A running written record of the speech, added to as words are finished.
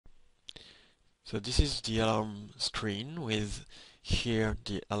So this is the alarm screen with here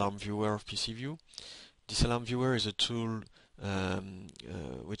the alarm viewer of PcVue. This alarm viewer is a tool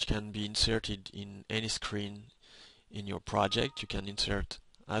which can be inserted in any screen in your project. You can insert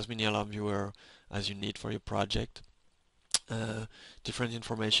as many alarm viewer as you need for your project. Different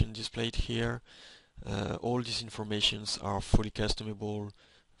information displayed here. All these informations are fully customizable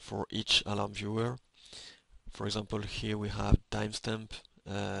for each alarm viewer. For example, here we have timestamp,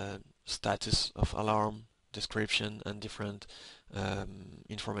 status of alarm, description, and different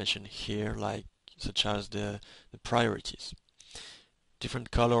information here, like such as the priorities.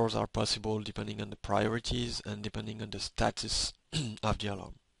 Different colors are possible depending on the priorities and depending on the status of the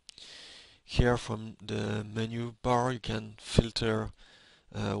alarm. Here from the menu bar you can filter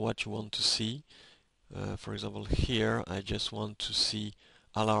what you want to see. For example, here I just want to see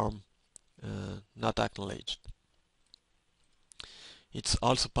alarm not acknowledged. It's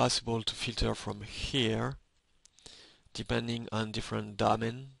also possible to filter from here depending on different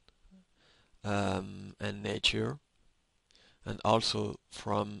domain and nature, and also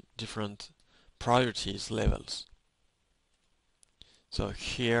from different priorities levels. So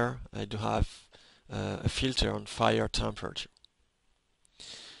here I do have a filter on fire temperature.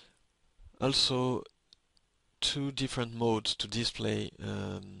 Also two different modes to display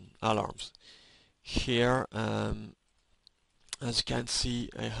alarms. Here as you can see,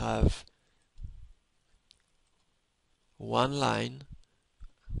 I have one line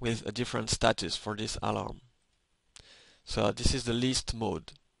with a different status for this alarm. So this is the list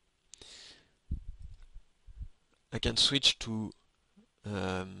mode. I can switch to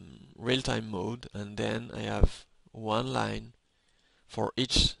real-time mode, and then I have one line for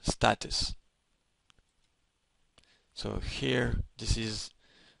each status. So here this is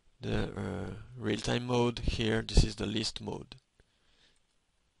the real-time mode, here this is the list mode.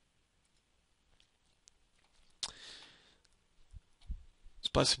 It's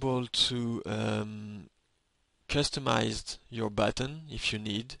possible to customize your button if you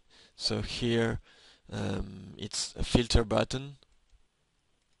need. So here it's a filter button.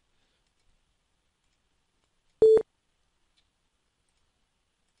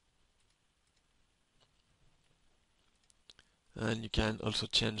 And you can also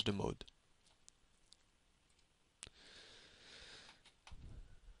change the mode.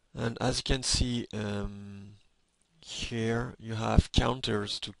 And as you can see here you have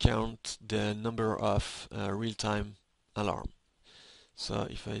counters to count the number of real-time alarm. So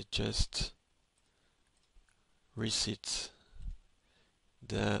if I just reset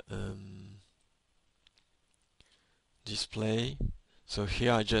the display, so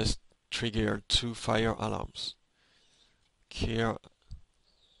here I just triggered 2 fire alarms, here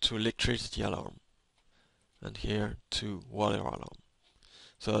 2 electricity alarm, and here 2 water alarm.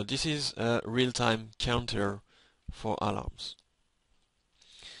 So this is a real-time counter for alarms.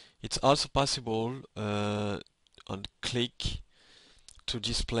 It's also possible on click to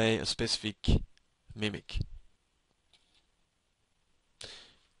display a specific mimic.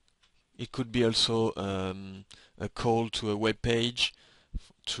 It could be also a call to a web page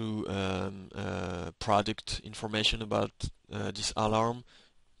to product information about this alarm.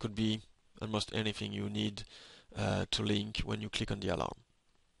 Could be almost anything you need to link when you click on the alarm.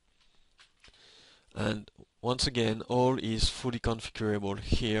 And once again, all is fully configurable.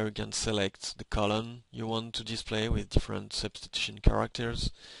 Here you can select the column you want to display with different substitution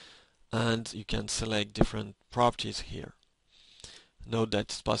characters, and you can select different properties here. Note that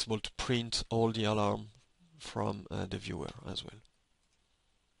it's possible to print all the alarm from the viewer as well.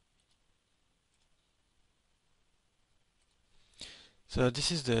 So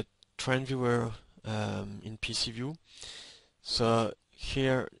this is the trend viewer in PcVue. So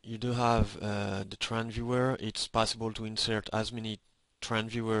here you do have the trend viewer. It's possible to insert as many trend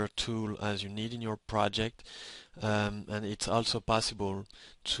viewer tool as you need in your project, and it's also possible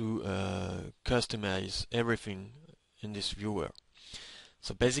to customize everything in this viewer.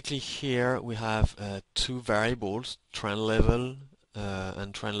 So basically here we have 2 variables, trend level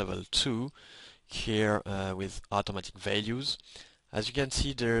and trend level 2, here with automatic values. As you can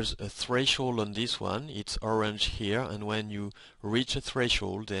see, there's a threshold on this one. It's orange here, and when you reach a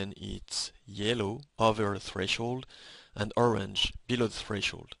threshold, then it's yellow over the threshold and orange below the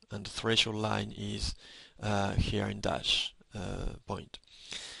threshold, and the threshold line is here in dash point.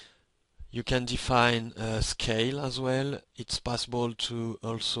 You can define a scale as well. It's possible to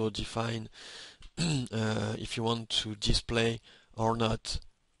also define if you want to display or not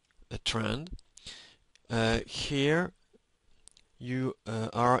a trend. Here you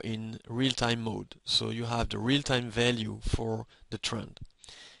are in real-time mode, so you have the real-time value for the trend.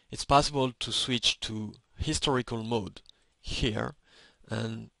 it's possible to switch to historical mode here,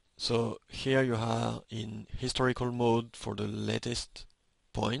 and so here you are in historical mode for the latest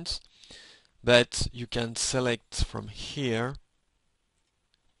points, but you can select from here,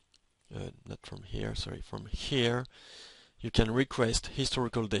 not from here, sorry, from here you can request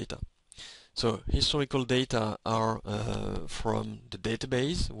historical data. So historical data are from the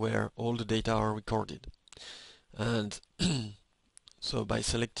database where all the data are recorded, and so by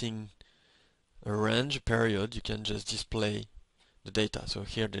selecting a range period you can just display the data. So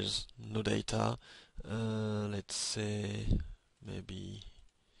here there's no data, let's say maybe,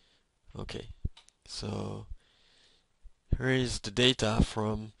 okay, so here is the data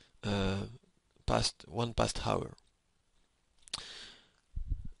from one past hour,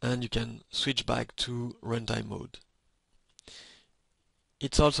 and you can switch back to runtime mode.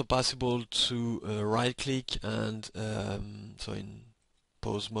 It's also possible to right click and so in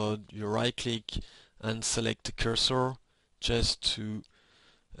pause mode you right click and select the cursor just to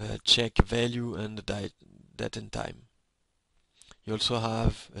check value and the date and time. You also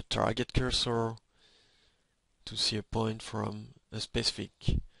have a target cursor to see a point from a specific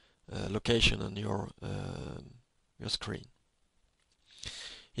location on your screen.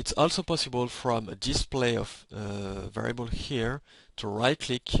 It's also possible from a display of variable here to right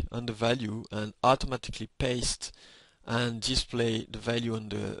click on the value and automatically paste and display the value on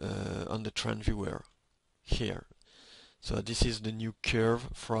the trend viewer here. So this is the new curve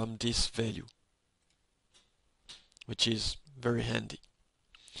from this value, which is very handy.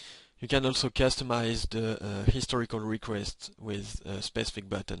 You can also customize the historical request with a specific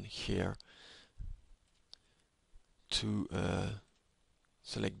button here to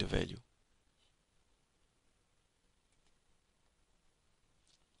select the value.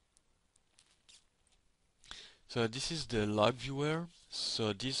 So this is the log viewer.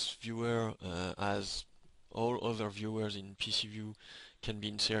 So this viewer, as all other viewers in PcVue, can be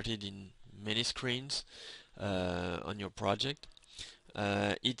inserted in many screens on your project.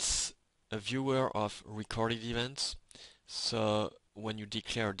 It's a viewer of recorded events. So when you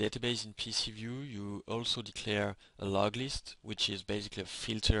declare a database in PcVue, you also declare a log list, which is basically a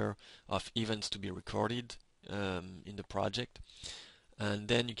filter of events to be recorded in the project. And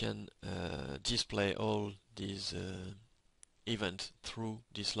then you can display all these events through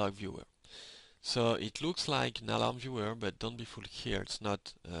this log viewer. So it looks like an alarm viewer, but don't be fooled here. It's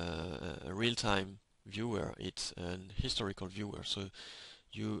not a real-time viewer, it's an historical viewer. So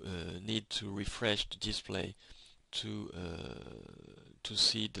you need to refresh the display to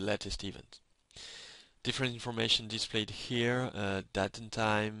see the latest event. Different information displayed here, date and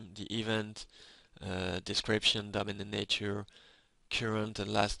time, the event, description, domain and nature, current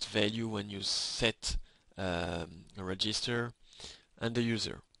and last value when you set a register, and the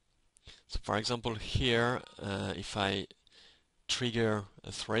user. So for example here, if I trigger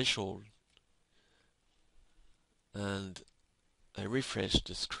a threshold and I refresh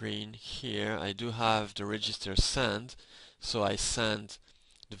the screen here, I do have the register send, so I send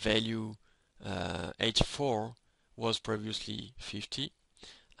the value H4 was previously 50,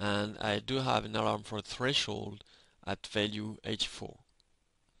 and I do have an alarm for threshold at value H4.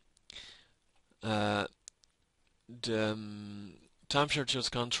 The temperatures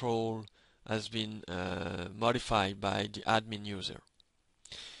control has been modified by the admin user.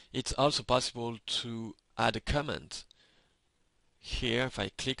 It's also possible to add a command. Here, if I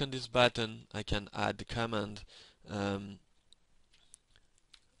click on this button, I can add the command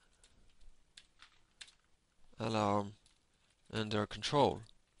alarm under control.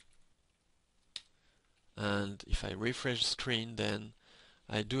 And if I refresh the screen, then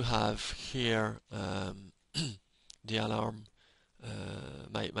I do have here the alarm,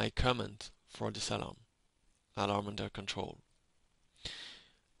 my command for this alarm under control.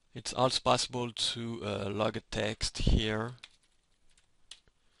 It's also possible to log a text here,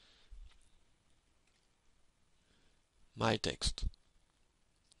 my text.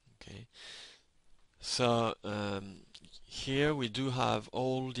 Okay, so here we do have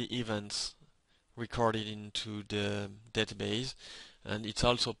all the events recorded into the database, and it's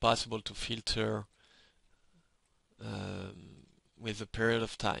also possible to filter with a period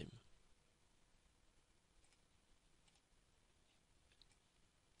of time.